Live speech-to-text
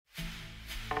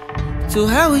To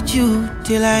hell with you,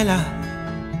 Delilah.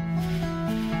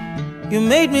 You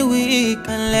made me weak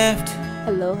and left.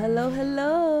 Hello.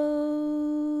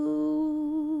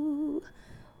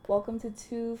 Welcome to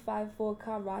 254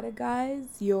 Karada, guys,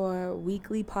 your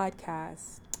weekly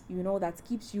podcast. You know, that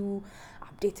keeps you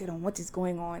updated on what is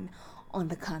going on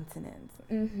the continent.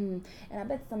 And I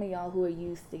bet some of y'all who are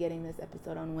used to getting this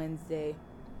episode on Wednesday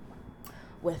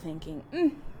were thinking,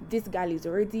 this gal is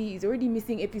already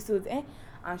missing episodes, and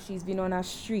she's been on a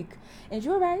streak. And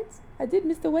you're right, I did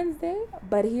miss the Wednesday,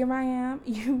 but here I am,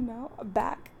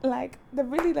 back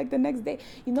the next day.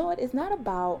 You know what? It's not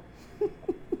about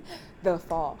the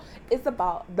fall. It's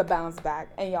about the bounce back.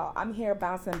 And y'all, I'm here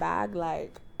bouncing back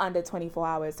like under 24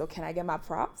 hours. So can I get my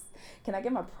props? Can I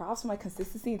get my props for my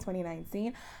consistency in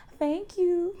 2019? Thank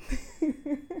you.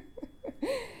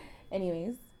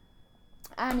 Anyways,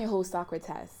 I'm your host,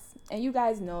 Socrates. And you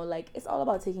guys know, it's all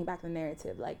about taking back the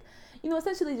narrative.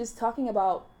 Essentially just talking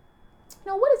about,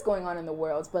 what is going on in the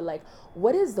world, but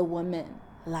what is the woman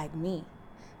like me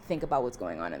think about what's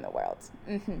going on in the world?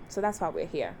 So that's why we're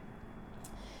here.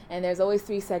 And there's always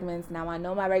 3 segments. Now, I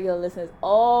know my regular listeners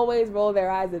always roll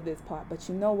their eyes at this part, but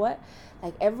you know what?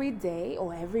 Every day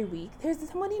or every week, there's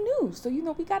somebody new. So,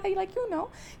 we gotta,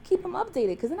 keep them updated,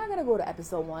 because they're not gonna go to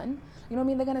episode 1. You know what I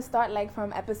mean? They're gonna start,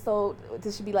 from episode,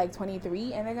 this should be,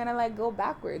 23, and they're gonna, go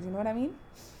backwards. You know what I mean?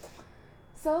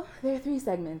 So, there are 3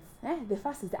 segments. The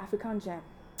first is the African Gem,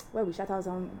 where we shout out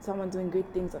someone doing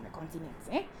great things on the continent.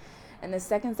 And the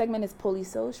second segment is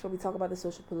Polisoch, where we talk about the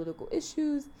social political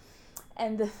issues.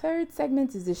 And the third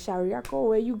segment is the Sharia Call,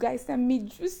 where you guys send me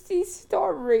juicy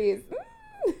stories.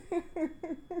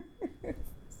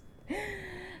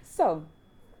 So,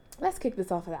 let's kick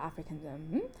this off with the African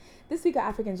Gem. This week, our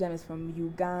African Gem is from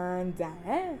Uganda.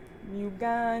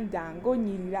 Uganda. Go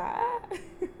Nila.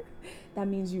 That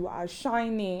means you are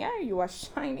shining. You are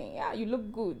shining. You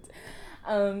look good.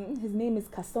 His name is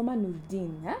Kasoma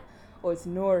Nurdin. Or it's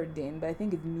Nordin, but I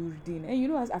think it's Nurdin.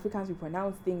 And as Africans, we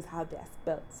pronounce things how they're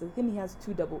spelled. So him, he has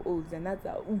 2 double O's, and that's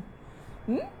a ooh.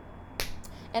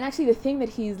 And actually, the thing that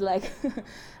he's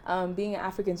being an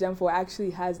African gem for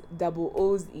actually has double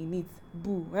O's in it.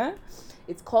 Boo.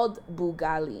 It's called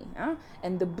Bugali.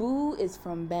 And the boo is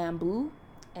from bamboo,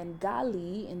 and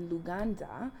gali in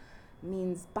Luganda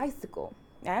means bicycle.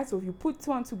 So if you put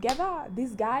 2 together,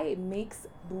 this guy makes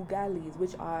bugalis,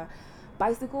 which are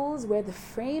bicycles where the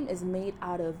frame is made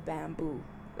out of bamboo.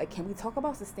 Can we talk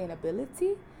about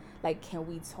sustainability? Can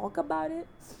we talk about it?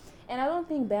 And I don't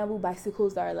think bamboo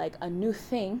bicycles are a new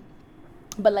thing,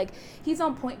 but he's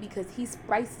on point because he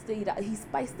spiced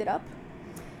it up,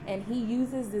 and he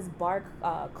uses this bark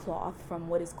cloth from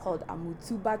what is called a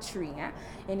mutuba tree,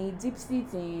 and he dips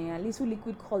it in a little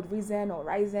liquid called resin or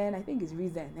raisin. I think it's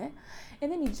resin,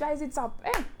 and then he dries it up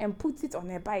and puts it on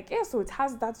a bike. So it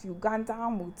has that Uganda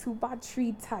mutuba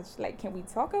tree touch. Can we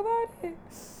talk about it?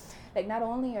 Not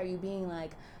only are you being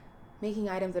making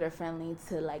items that are friendly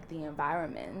to the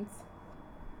environment,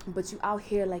 but you out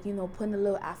here putting a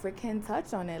little African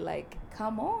touch on it.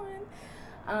 Come on.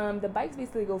 The bikes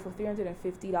basically go for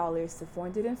 $350 to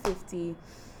 $450,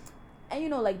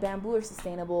 and bamboo are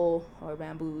sustainable, or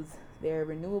bamboos, they're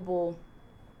renewable,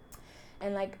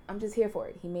 and I'm just here for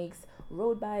it. He makes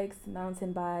road bikes,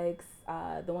 mountain bikes,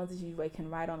 the ones that you can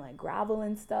ride on gravel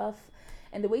and stuff.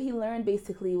 And the way he learned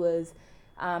basically was,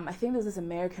 I think there was this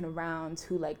American around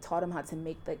who taught him how to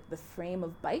make the frame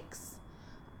of bikes.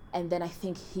 And then I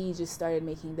think he just started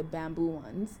making the bamboo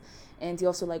ones. And he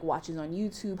also watches on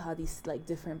YouTube how these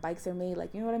different bikes are made.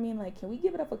 You know what I mean? Can we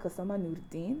give it up for Kasoma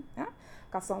Nurdin?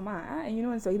 Kasoma. And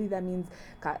in Swahili that means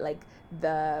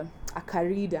the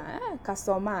akarida.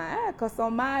 Kasoma.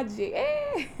 Kasomaji.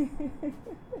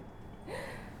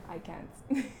 I can't.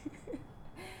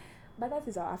 But that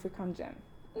is our African gem.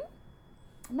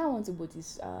 Now on to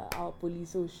our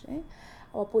Polisoch.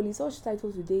 Our Polisoch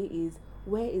title today is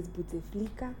Where is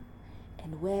Bouteflika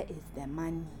and where is the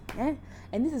money?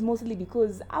 And this is mostly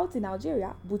because out in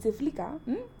Algeria, Bouteflika,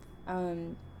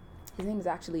 his name is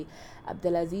actually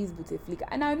Abdelaziz Bouteflika.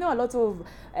 And I know a lot of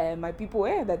my people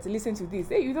that listen to this,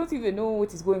 you don't even know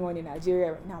what is going on in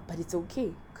Algeria right now, but it's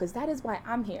okay, because that is why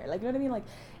I'm here. You know what I mean?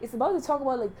 It's about to talk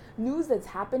about news that's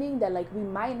happening that we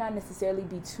might not necessarily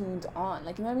be tuned on.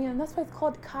 You know what I mean? And that's why it's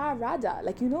called Karada.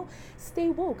 Stay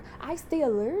woke. I stay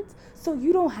alert, so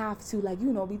you don't have to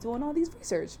be doing all these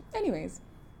research. Anyways,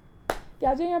 the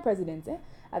Algerian president,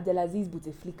 Abdelaziz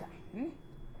Bouteflika.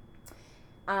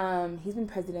 He's been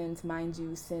president, mind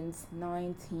you, since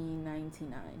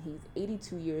 1999. He's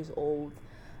 82 years old.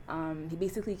 He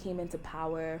basically came into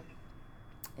power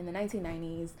in the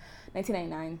 1990s,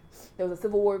 1999, there was a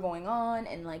civil war going on,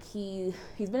 and like he's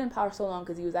been in power so long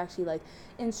because he was actually like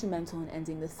instrumental in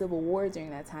ending the civil war during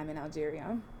that time in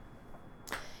Algeria.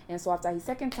 And so after his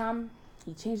second term,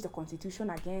 he changed the constitution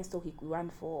again so he could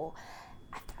run for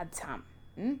a third term.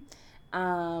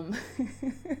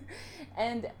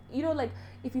 And you know, like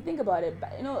if you think about it,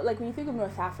 you know, like when you think of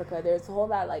North Africa, there's all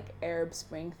that like Arab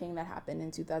Spring thing that happened in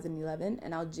 2011,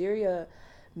 and Algeria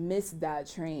missed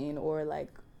that train, or like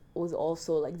was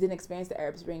also like didn't experience the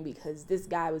Arab Spring because this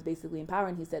guy was basically in power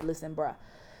and he said, listen, bruh,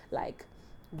 like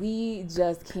we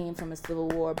just came from a civil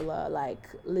war, blah, like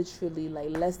literally like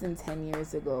less than 10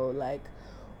 years ago, like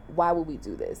why would we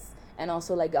do this? And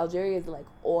also like Algeria is like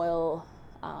oil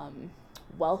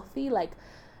wealthy, like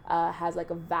has like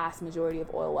a vast majority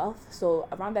of oil wealth. So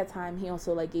around that time he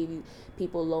also like gave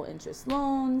people low interest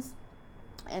loans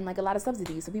and like a lot of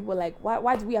subsidies. So people were like,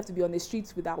 why do we have to be on the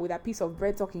streets with that piece of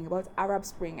bread talking about Arab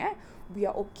Spring? We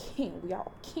are okay.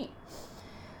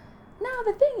 Now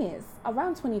the thing is,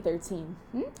 around 2013,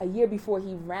 a year before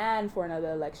he ran for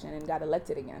another election and got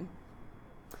elected again,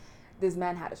 this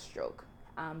man had a stroke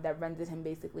that rendered him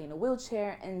basically in a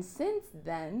wheelchair. And since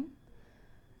then,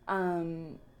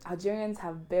 Algerians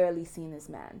have barely seen this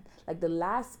man. Like the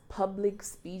last public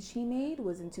speech he made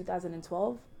was in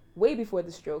 2012, way before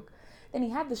the stroke. Then he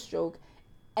had the stroke,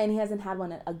 and he hasn't had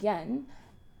one again.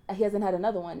 He hasn't had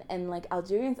another one. And like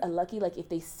Algerians are lucky, like if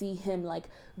they see him like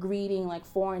greeting like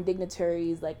foreign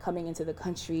dignitaries like coming into the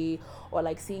country, or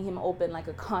like seeing him open like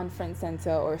a conference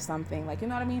center or something, like, you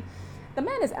know what I mean? The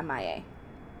man is MIA.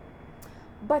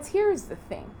 But here's the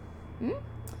thing.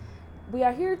 We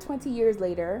are here 20 years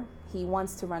later. He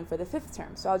wants to run for the 5th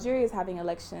term. So Algeria is having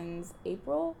elections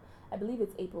April, I believe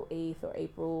it's April 8th or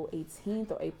April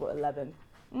 18th or April 11th.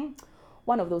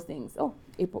 One of those things. Oh,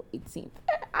 April 18th.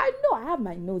 I know, I have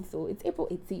my notes, so it's April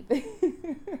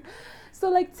 18th. So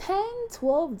like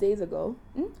 10-12 days ago,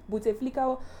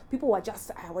 Bouteflika, people were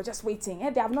just waiting.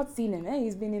 They have not seen him.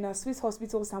 He's been in a Swiss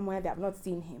hospital somewhere. They have not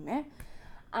seen him.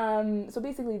 So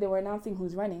basically they were announcing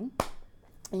who's running,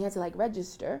 and you had to like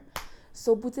register.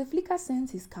 So Bouteflika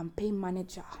sent his campaign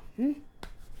manager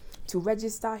to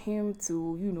register him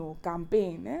to, you know,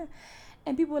 campaign.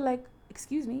 And people were like,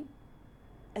 excuse me,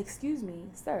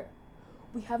 sir,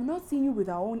 we have not seen you with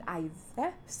our own eyes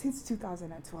since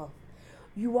 2012.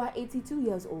 You are 82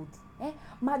 years old.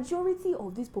 Majority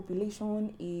of this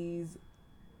population is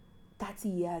 30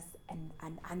 years and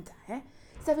under.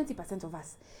 70% of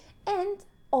us. And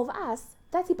of us,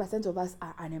 30% of us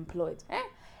are unemployed.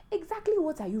 Exactly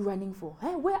what are you running for?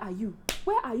 Where are you?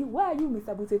 Where are you,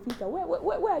 Mr. Bouteflika?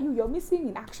 Where are you? You're missing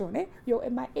in action. You're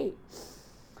MIA.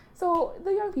 So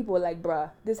the young people were like,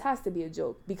 bruh, this has to be a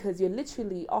joke, because you're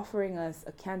literally offering us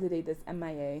a candidate that's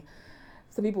MIA.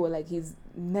 Some people were like, he's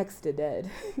next to dead.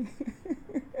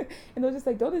 And they're just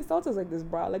like, don't insult us like this,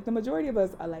 bruh. Like the majority of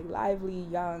us are like lively,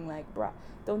 young, like, bruh,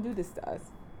 don't do this to us.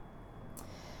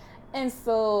 And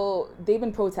so they've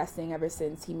been protesting ever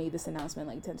since he made this announcement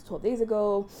like 10 to 12 days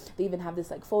ago. They even have this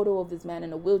like photo of this man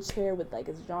in a wheelchair with like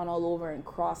his drawn all over and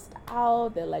crossed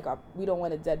out. They're like, we don't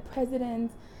want a dead president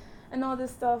and all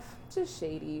this stuff. Just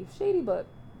shady, but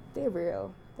they're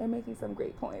real. They're making some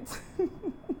great points.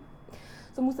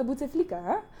 So Mr.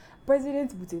 Bouteflika,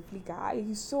 President Bouteflika,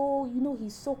 he's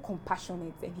so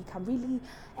compassionate, and he can really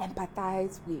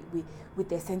empathize with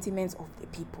the sentiments of the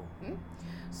people.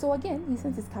 So again, he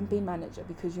sent his campaign manager,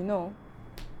 because we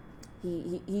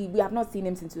have not seen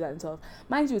him since 2012.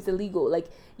 Mind you, it's illegal. Like,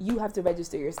 you have to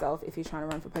register yourself if you're trying to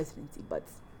run for presidency, but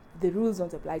the rules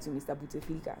don't apply to Mr.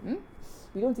 Bouteflika.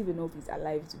 We don't even know if he's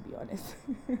alive, to be honest.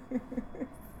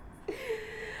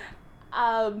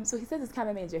 So he sent his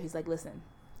campaign manager, he's like, listen,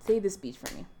 say this speech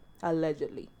for me,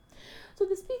 allegedly. So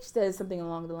the speech says something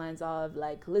along the lines of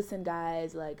like, listen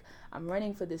guys, like, I'm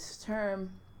running for this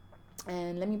term,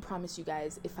 and let me promise you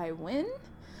guys, if I win,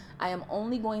 I am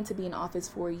only going to be in office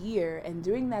for a year, and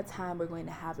during that time we're going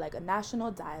to have like a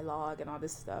national dialogue and all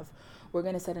this stuff. We're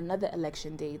going to set another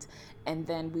election date, and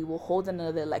then we will hold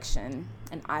another election,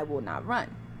 and I will not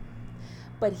run.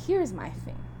 But here's my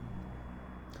thing.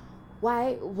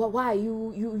 Why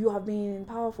you have been in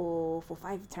power for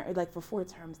 5 terms, like for 4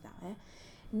 terms now,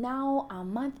 Now a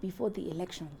month before the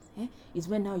elections, is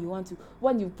when now you want to,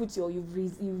 when you put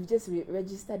you've just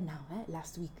registered now,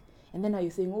 last week, and then now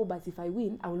you're saying, oh, but if I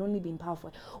win, I will only be in power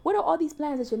for. What are all these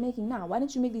plans that you're making now? Why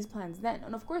didn't you make these plans then?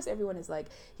 And of course, everyone is like,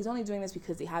 he's only doing this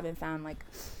because they haven't found like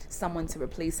someone to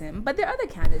replace him. But there are other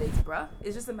candidates, bruh.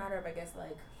 It's just a matter of, I guess,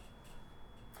 like,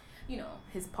 you know,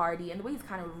 his party and the way he's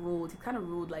kind of ruled. He kind of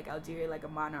ruled like Algeria like a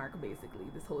monarch, basically,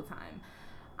 this whole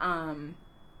time.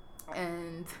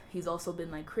 And he's also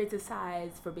been like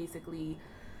criticized for basically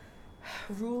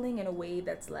ruling in a way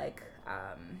that's like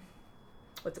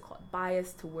what's it called,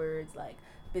 biased towards like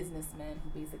businessmen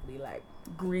who basically like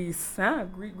grease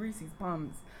his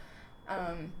palms.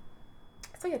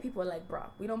 So yeah, people are like, bro,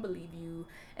 we don't believe you.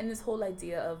 And this whole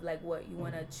idea of like, what, you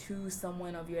want to choose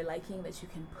someone of your liking that you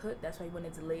can put, that's why you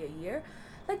want to delay a year.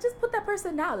 Like, just put that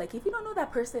person now. Like, if you don't know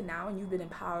that person now and you've been in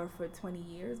power for 20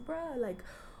 years, bruh, like,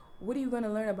 what are you going to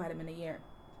learn about him in a year?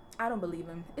 I don't believe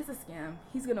him. It's a scam.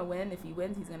 He's going to win. If he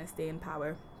wins, he's going to stay in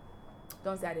power.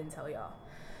 Don't say I didn't tell y'all.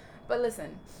 But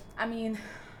listen, I mean,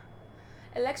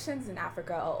 elections in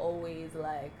Africa are always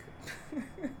like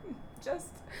just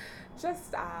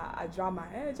a drama,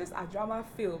 just a drama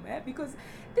film, because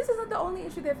this isn't the only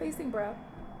issue they're facing, bro.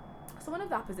 So one of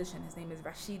the opposition, his name is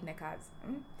Rashid Nekaz.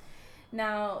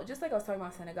 Now, just like I was talking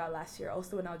about Senegal last year,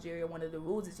 also in Algeria, one of the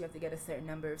rules is you have to get a certain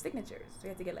number of signatures. So you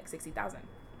have to get like 60,000.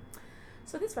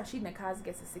 So this Rashid Nekaz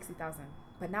gets a 60,000.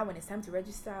 But now when it's time to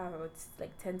register, or it's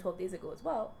like 10, 12 days ago as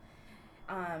well,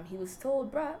 he was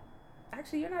told, bruh,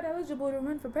 actually you're not eligible to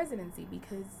run for presidency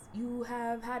because you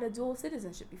have had a dual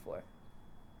citizenship before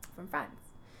from France.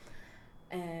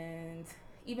 And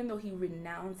even though he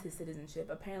renounced his citizenship,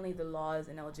 apparently the laws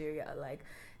in Algeria are like,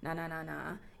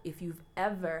 nah. If you've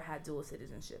ever had dual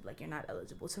citizenship, like, you're not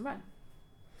eligible to run.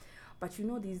 But you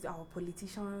know, these our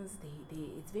politicians, they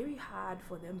it's very hard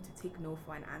for them to take no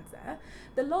for an answer.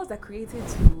 The laws are created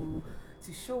to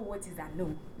show what is a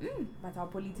no. But our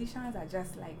politicians are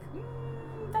just like,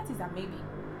 that is a maybe.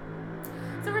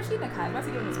 So Rashid Nekaz, let's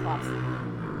give him his props.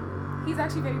 He's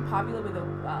actually very popular with the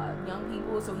young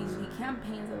people, so he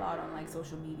campaigns a lot on like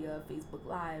social media, Facebook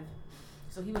Live.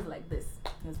 So he was like this.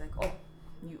 He was like, oh,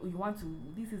 you want to?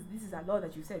 This is a law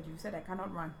that you said. You said I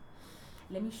cannot run.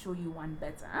 Let me show you one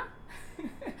better. Huh? And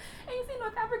you see,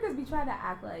 North Africans be trying to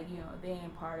act like, you know, they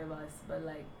ain't part of us, but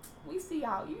like you see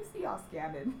y'all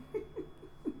scamming.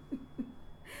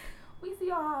 We see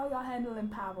how y'all handling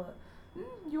power.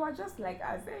 You are just like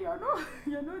us.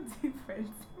 You're no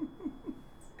different.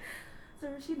 So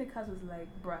Rashid Nekaz was like,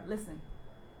 bruh, listen.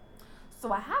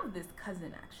 So I have this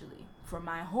cousin actually from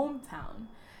my hometown,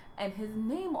 and his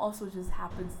name also just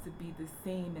happens to be the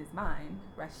same as mine,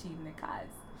 Rashid Nekaz.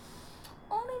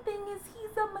 Only thing is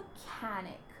he's a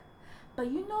mechanic.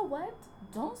 But you know what?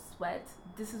 Don't sweat.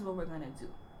 This is what we're going to do.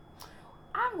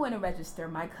 I'm going to register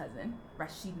my cousin,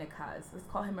 Rashid Nekaz. Let's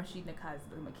call him Rashid Nekaz,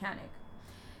 the mechanic.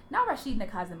 Now Rashid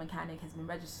Nekaz, the mechanic, has been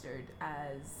registered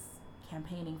as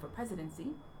campaigning for presidency.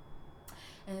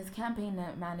 And his campaign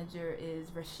manager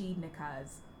is Rashid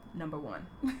Nekaz, number 1.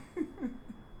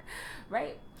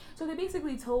 Right? So they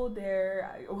basically told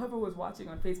whoever was watching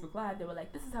on Facebook Live, they were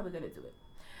like, this is how we're going to do it.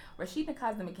 Rashid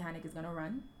Nekaz, the mechanic, is going to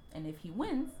run. And if he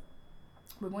wins,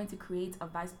 we're going to create a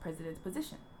vice president's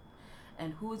position.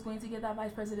 And who is going to get that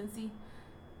vice presidency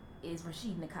is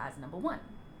Rashid Nekaz, number 1.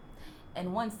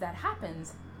 And once that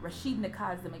happens, Rashid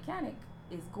Nekaz, the mechanic,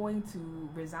 is going to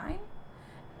resign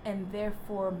and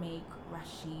therefore make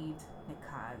Rashid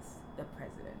Nekaz the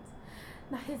president.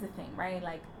 Now here's the thing, right?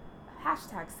 Like,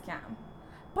 hashtag scam.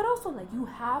 But also, like, you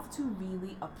have to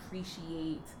really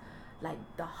appreciate, like,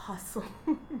 the hustle.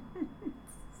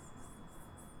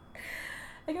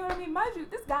 Like, you know what I mean? Mind you,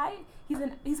 this guy, he's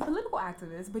a political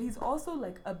activist, but he's also,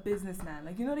 like, a businessman.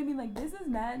 Like, you know what I mean? Like,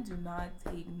 businessmen do not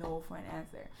take no for an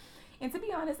answer. And to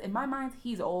be honest, in my mind,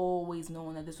 he's always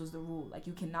known that this was the rule. Like,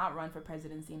 you cannot run for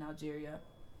presidency in Algeria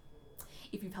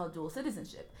if you've held dual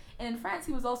citizenship. And in France,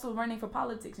 he was also running for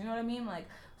politics. You know what I mean? Like,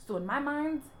 so in my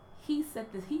mind, he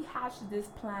hatched this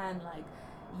plan, like,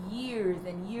 years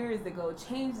and years ago,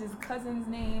 changed his cousin's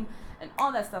name and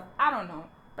all that stuff. I don't know.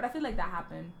 But I feel like that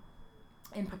happened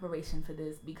in preparation for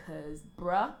this because,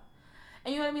 bruh.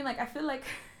 And you know what I mean? Like, I feel like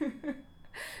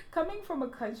coming from a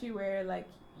country where, like,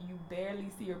 you barely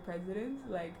see your president,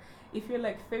 like, if you're,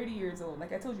 like, 30 years old,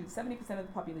 like I told you, 70% of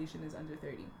the population is under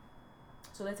 30.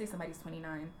 So let's say somebody's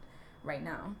 29 right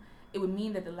now. It would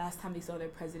mean that the last time they saw their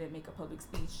president make a public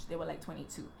speech, they were like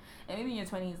 22. And maybe in your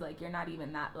 20s, like, you're not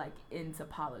even that, like, into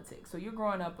politics. So you're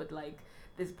growing up with, like,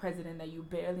 this president that you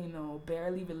barely know,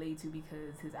 barely relate to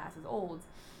because his ass is old.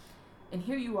 And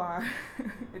here you are,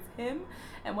 it's him,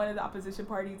 and one of the opposition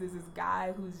parties is this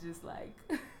guy who's just, like,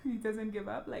 he doesn't give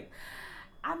up. Like,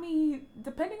 I mean,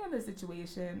 depending on the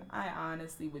situation, I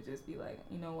honestly would just be like,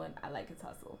 you know what, I like his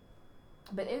hustle.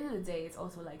 But at the end of the day, it's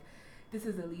also like, this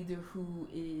is a leader who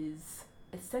is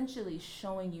essentially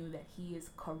showing you that he is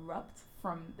corrupt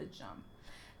from the jump.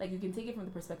 Like, you can take it from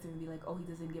the perspective and be like, oh, he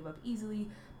doesn't give up easily,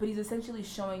 but he's essentially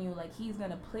showing you, like, he's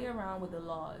going to play around with the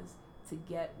laws to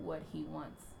get what he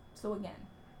wants. So again,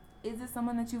 is this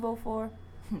someone that you vote for?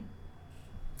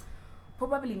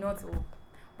 Probably not all,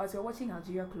 but we're watching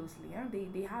Algeria closely.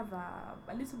 They have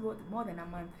a little bit more than a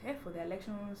month for the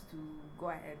elections to go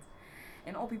ahead.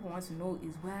 And all people want to know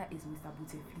is, where is Mr.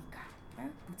 Bouteflika?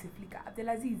 Bouteflika,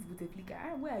 Abdelaziz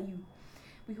Bouteflika, where are you?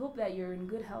 We hope that you're in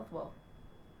good health. Well,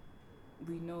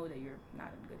 we know that you're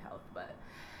not in good health, but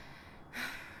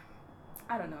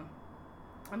I don't know.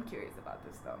 I'm curious about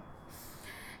this though.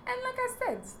 And like I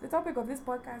said, the topic of this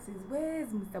podcast is, where's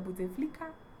Mr. Bouteflika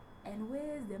and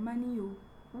where's the money?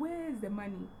 Where's the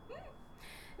money?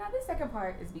 Now this second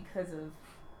part is because of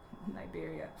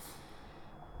Liberia.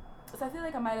 So I feel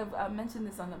like I might have mentioned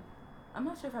this I'm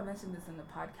not sure if I mentioned this in the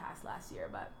podcast last year,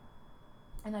 but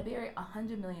in Liberia,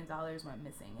 $100 million went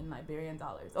missing in Liberian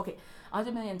dollars. Okay,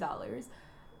 $100 million,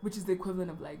 which is the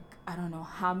equivalent of like, I don't know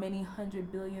how many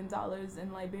 $100 billion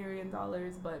in Liberian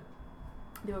dollars, but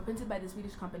they were printed by the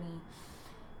Swedish company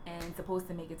and supposed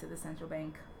to make it to the central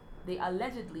bank. They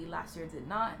allegedly last year did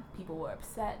not. People were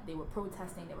upset. They were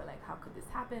protesting. They were like, how could this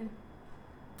happen?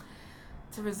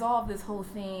 To resolve this whole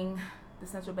thing, the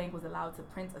central bank was allowed to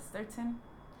print a certain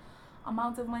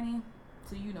amount of money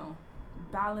to,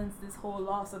 balance this whole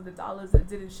loss of the dollars that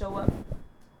didn't show up.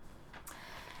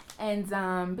 And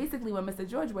basically, when Mr.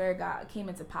 George Weah came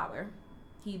into power,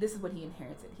 this is what he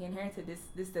inherited. He inherited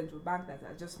this central bank that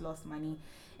had just lost money,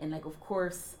 and of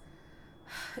course,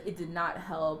 it did not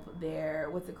help their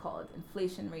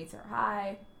inflation rates are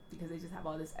high because they just have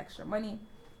all this extra money.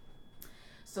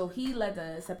 So he led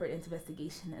a separate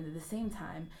investigation, and at the same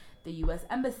time, the U.S.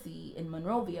 Embassy in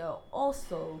Monrovia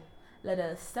also led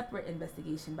a separate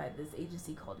investigation by this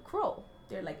agency called Kroll.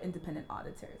 They're independent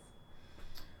auditors.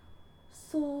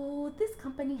 So this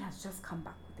company has just come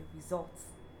back with the results.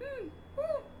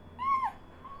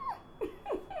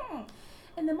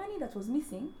 And the money that was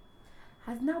missing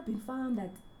has now been found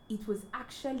that it was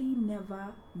actually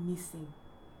never missing.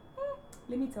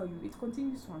 Let me tell you, it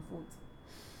continues to unfold.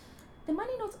 The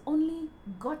money not only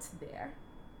got there,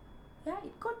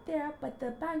 it got there, but the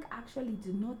bank actually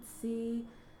did not say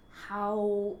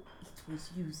how it was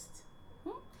used.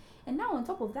 And now on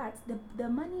top of that, the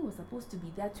money was supposed to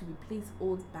be there to replace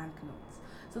old banknotes.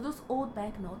 So those old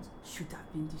banknotes should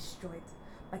have been destroyed.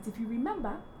 But if you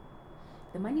remember,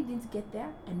 the money didn't get there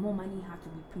and more money had to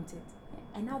be printed.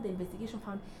 And now the investigation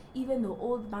found even the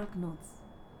old banknotes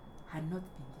had not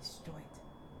been destroyed.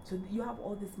 So you have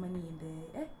all this money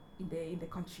in the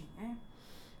country.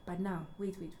 But now,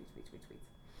 wait.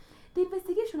 The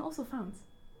investigation also found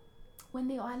when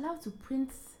they are allowed to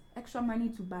print extra money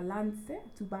to balance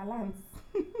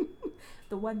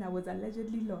the one that was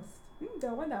allegedly lost,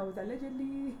 the one that was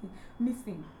allegedly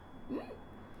missing,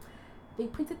 they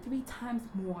printed 3 times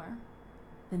more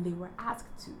than they were asked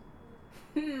to.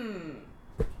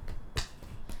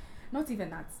 Not even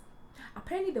that.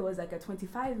 Apparently there was a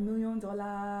 $25 million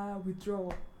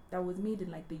withdrawal that was made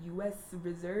in the US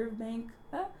Reserve Bank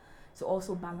to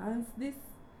also balance this,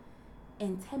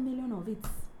 and 10 million of it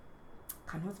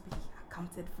cannot be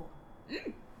accounted for.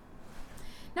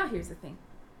 Now here's the thing.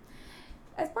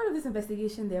 As part of this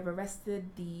investigation, they have arrested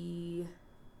the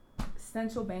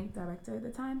central bank director at the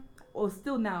time, or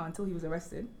still now until he was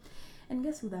arrested. And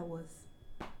guess who that was?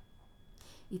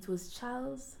 It was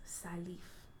Charles Sirleaf.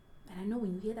 And I know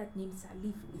when you hear that name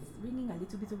Sirleaf, it's ringing a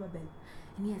little bit of a bell.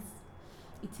 And yes,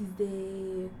 it is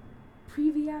the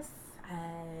previous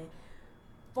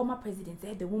former president,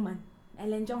 the woman,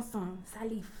 Ellen Johnson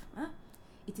Sirleaf.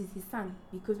 It is his son,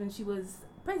 because when she was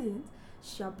president,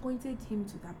 she appointed him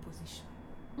to that position.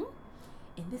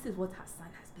 And this is what her son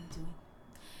has been doing.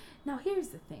 Now here's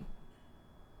the thing.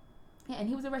 And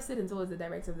he was arrested, and so was the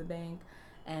director of the bank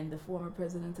and the former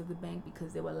president of the bank,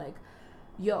 because they were like,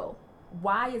 yo,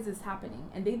 why is this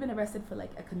happening? And they've been arrested for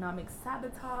economic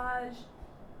sabotage,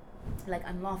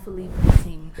 unlawfully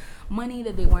printing money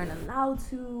that they weren't allowed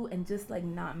to, and just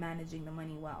not managing the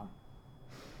money well.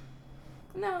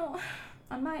 Now,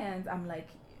 on my end, I'm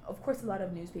of course a lot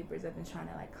of newspapers have been trying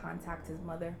to contact his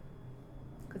mother,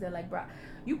 because they're bruh,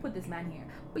 you put this man here.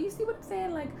 But you see what I'm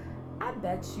saying? I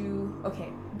bet you,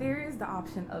 okay, there is the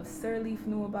option of Sirleaf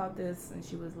knew about this, and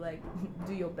she was like,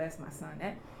 do your best, my son,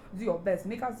 do your best,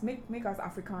 make us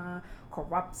African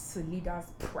corrupt leaders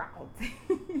proud.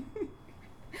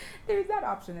 There's that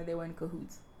option that they were in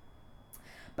cahoots.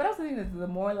 But I also think that the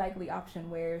more likely option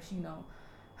where she,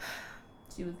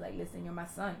 she was like, listen, you're my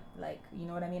son. You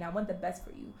know what I mean? I want the best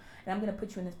for you. And I'm going to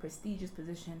put you in this prestigious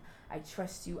position. I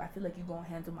trust you. I feel like you're going to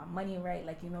handle my money right.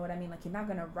 You know what I mean? You're not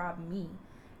going to rob me,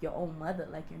 your own mother.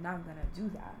 You're not going to do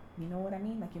that. You know what I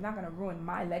mean? You're not going to ruin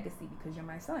my legacy because you're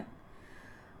my son.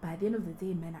 But at the end of the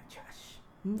day, men are trash.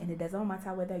 And it doesn't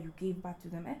matter whether you gave birth to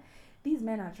them. These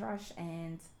men are trash,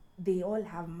 and they all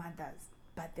have mothers.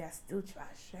 but they're still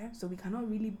trash. So we cannot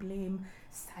really blame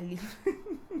Sally.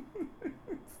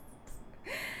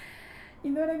 You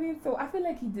know what I mean? So I feel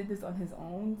like he did this on his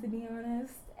own, to be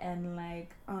honest. And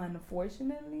like,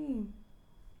 unfortunately,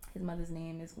 his mother's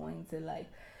name is going to like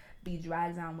be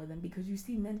dragged down with him, because you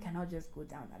see, men cannot just go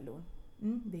down alone.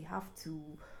 They have to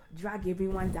drag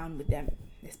everyone down with them,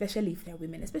 especially if they're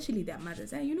women, especially their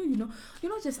mothers. And you're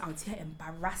not just out here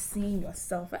embarrassing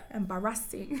yourself,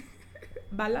 embarrassing,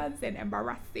 balance and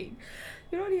embarrassing.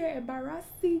 You're not here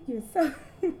embarrassing yourself.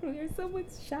 You're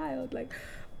someone's child. Like,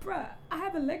 bruh, I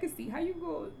have a legacy. How you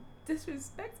go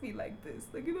disrespect me like this?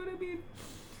 Like, you know what I mean?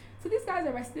 So these guys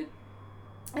arrested,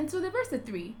 and so they've arrested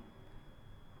 3.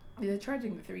 They're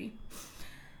charging the 3.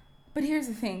 But here's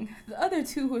the thing. The other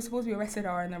 2 who are supposed to be arrested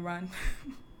are on the run.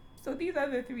 So these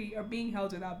other 3 are being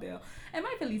held without bail. And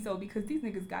rightfully so, because these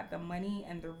niggas got the money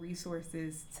and the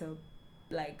resources to,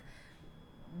 like,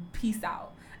 peace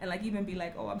out. And, like, even be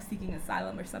like, oh, I'm seeking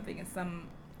asylum or something in some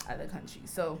other country.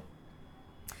 So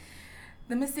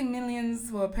the missing millions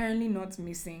were apparently not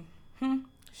missing.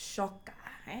 Shocker.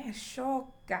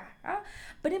 Shocker.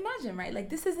 But imagine, right? Like,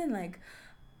 this isn't, like,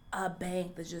 a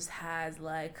bank that just has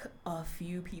like a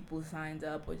few people signed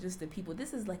up, or just the people.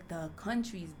 This is like the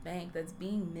country's bank that's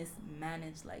being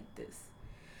mismanaged like this.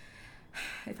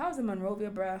 If I was in Monrovia,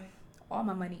 bruh, all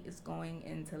my money is going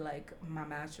into like my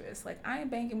mattress. Like, I ain't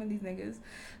banking with these niggas.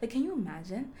 Like, can you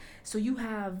imagine? So you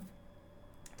have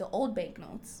the old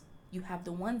banknotes, you have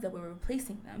the ones that were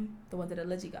replacing them, the ones that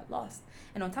allegedly got lost,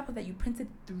 and on top of that, you printed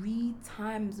 3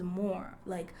 times more.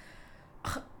 Like,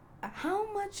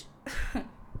 how much?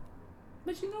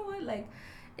 But you know what? Like,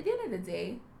 at the end of the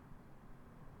day,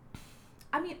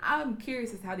 I mean, I'm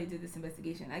curious as to how they did this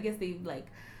investigation. I guess they, like,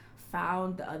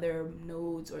 found the other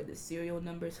nodes or the serial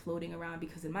numbers floating around,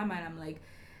 because in my mind, I'm like,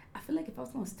 I feel like if I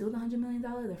was going to steal the $100 million,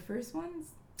 the first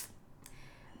ones,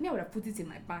 I would have put it in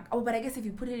my bank. Oh, but I guess if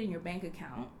you put it in your bank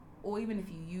account, or even if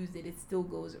you used it, it still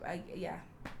goes, yeah.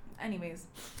 Anyways,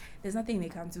 there's nothing they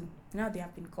can do. Now they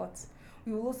have been caught.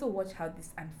 We will also watch how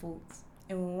this unfolds.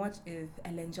 And we'll watch if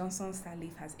Ellen Johnson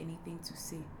Sirleaf has anything to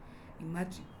say.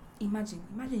 Imagine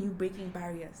you breaking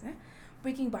barriers,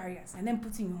 and then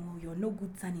putting your no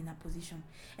good son in a position,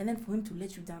 and then for him to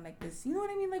let you down like this. You know what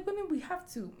I mean? Like, women, we have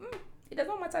to. It does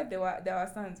not matter if they are our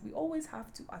sons. We always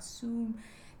have to assume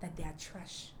that they are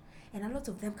trash, and a lot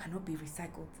of them cannot be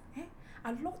recycled.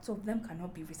 A lot of them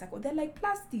cannot be recycled. They're like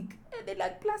plastic. They're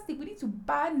like plastic. We need to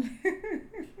ban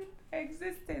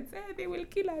existence. They will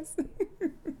kill us.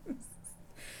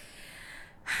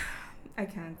 I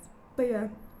can't. But yeah,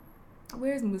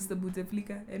 where's Mr.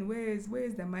 Bouteflika, and where's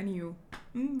the money?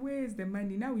 Where is the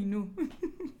money? Now we know.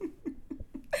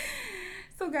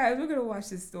 So guys, we're gonna watch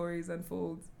these stories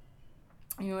unfold.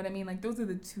 You know what I mean? Like, those are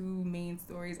the 2 main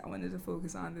stories I wanted to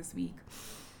focus on this week.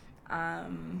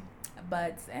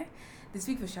 But this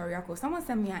week for Shariako, someone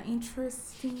sent me an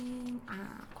interesting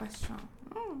question.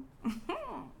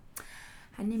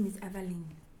 Her name is Evelyn.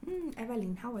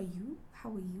 Evelyn, how are you?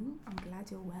 I'm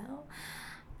glad you're well.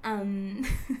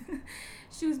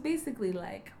 She was basically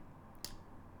like,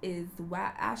 it's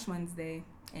Ash Wednesday,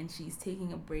 and she's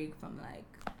taking a break from like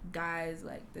guys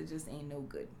like that just ain't no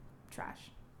good,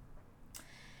 trash.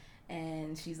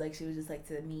 And she's like, she would just like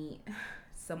to meet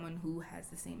someone who has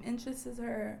the same interests as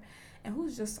her and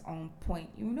who's just on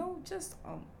point, just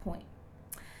on point.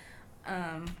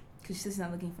 Because she's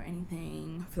not looking for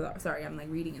anything. Sorry, I'm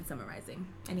like reading and summarizing.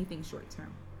 Anything short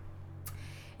term.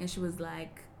 And she was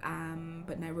like,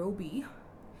 but Nairobi,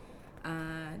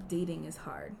 dating is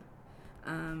hard.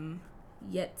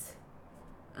 Yet,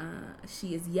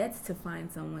 she is yet to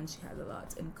find someone she has a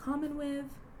lot in common with.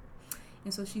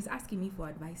 And so she's asking me for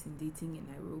advice in dating in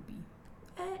Nairobi.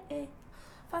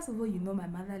 First of all, my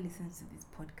mother listens to this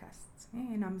podcast.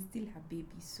 And I'm still her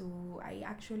baby, so I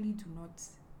actually do not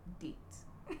date.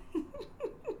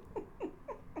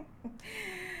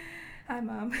 Hi,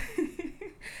 Mom.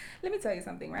 Let me tell you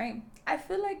something, right? I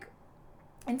feel like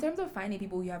in terms of finding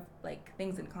people you have like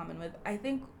things in common with, I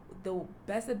think the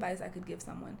best advice I could give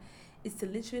someone is to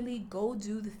literally go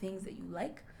do the things that you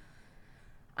like.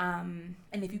 And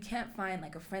if you can't find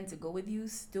like a friend to go with you,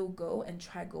 still go and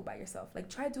go by yourself. Like,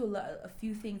 try to do a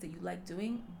few things that you like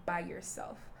doing by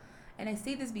yourself. And I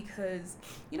say this because,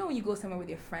 when you go somewhere with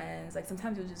your friends, like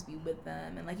sometimes you'll just be with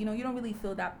them and like, you don't really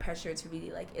feel that pressure to really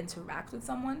like interact with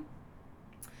someone.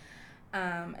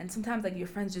 And sometimes like your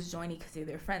friends just join you because they're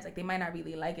their friends. Like, they might not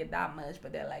really like it that much,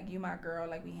 but they're like, you my girl,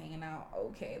 like we hanging out.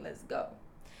 Okay, let's go.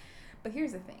 But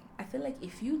here's the thing. I feel like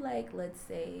if you like, let's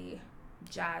say,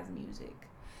 jazz music,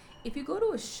 if you go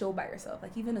to a show by yourself,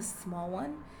 like even a small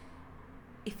one,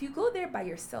 if you go there by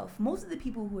yourself, most of the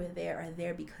people who are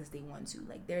there because they want to.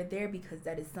 Like, they're there because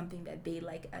that is something that they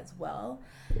like as well.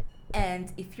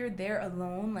 And if you're there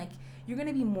alone, like, you're going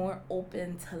to be more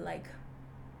open to, like,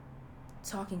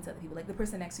 talking to other people. Like, the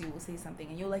person next to you will say something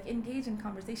and you'll, like, engage in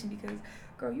conversation because,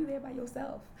 girl, you there by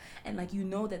yourself. And, like, you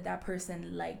know that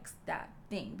person likes that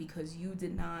thing because you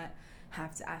did not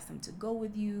have to ask them to go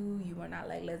with you. You were not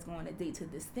like, let's go on a date to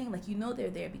this thing. Like, you know they're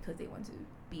there because they want to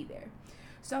be there.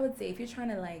 So I would say if you're trying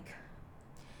to, like,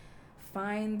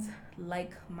 find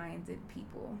like-minded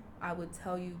people, I would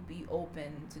tell you be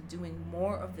open to doing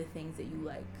more of the things that you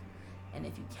like. And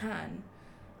if you can,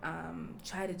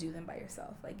 try to do them by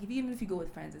yourself. Like, even if you go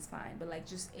with friends, it's fine. But, like,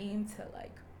 just aim to,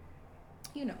 like,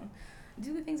 you know,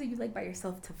 do the things that you like by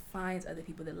yourself to find other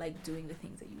people that like doing the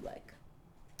things that you like.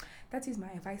 That is my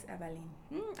advice, Evelyn.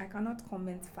 I cannot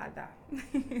comment further.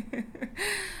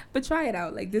 But try it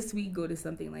out. Like, this week, go to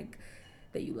something, like,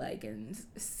 that you like and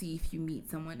see if you meet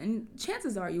someone. And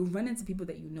chances are you'll run into people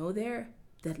that you know there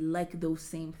that like those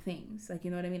same things. Like,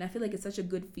 you know what I mean? I feel like it's such a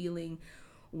good feeling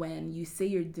when you say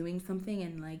you're doing something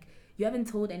and, like, you haven't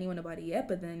told anyone about it yet,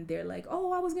 but then they're like,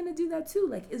 oh, I was going to do that too.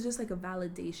 Like, it's just like a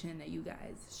validation that you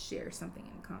guys share something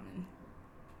in common.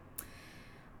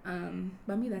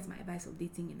 But me, that's my advice of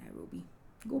dating in Nairobi.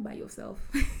 Go by yourself.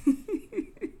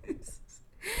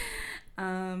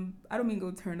 I don't mean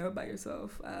go turn up by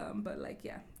yourself, but, like,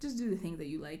 yeah, just do the things that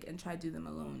you like and try to do them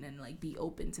alone and, like, be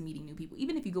open to meeting new people.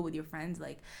 Even if you go with your friends,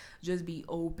 like, just be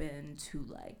open to,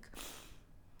 like,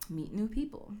 meet new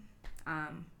people.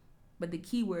 But the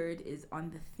key word is on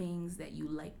the things that you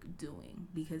like doing,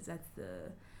 because that's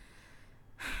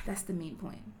the main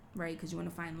point, right? Because you want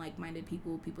to find like-minded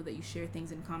people that you share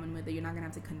things in common with, that you're not gonna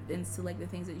have to convince to like the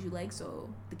things that you like. So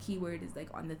the key word is, like,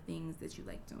 on the things that you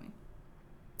like doing.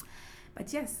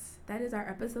 But yes, that is our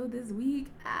episode this week.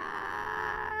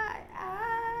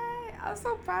 I'm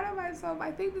so proud of myself.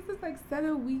 I think this is, like,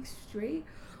 7 weeks straight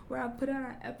where I put out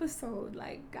an episode.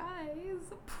 Like, guys,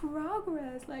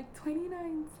 progress. Like,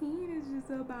 2019 is just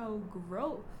about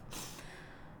growth.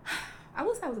 I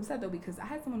will say I was upset, though, because I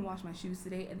had someone wash my shoes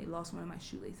today and they lost one of my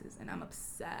shoelaces, and I'm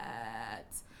upset.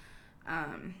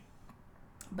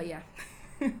 But yeah,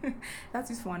 that's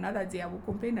just for another day. I will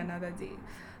complain another day.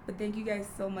 But thank you guys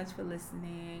so much for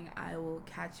listening. I will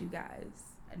catch you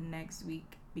guys next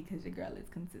week because your girl is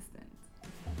consistent.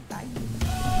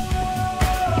 Bye.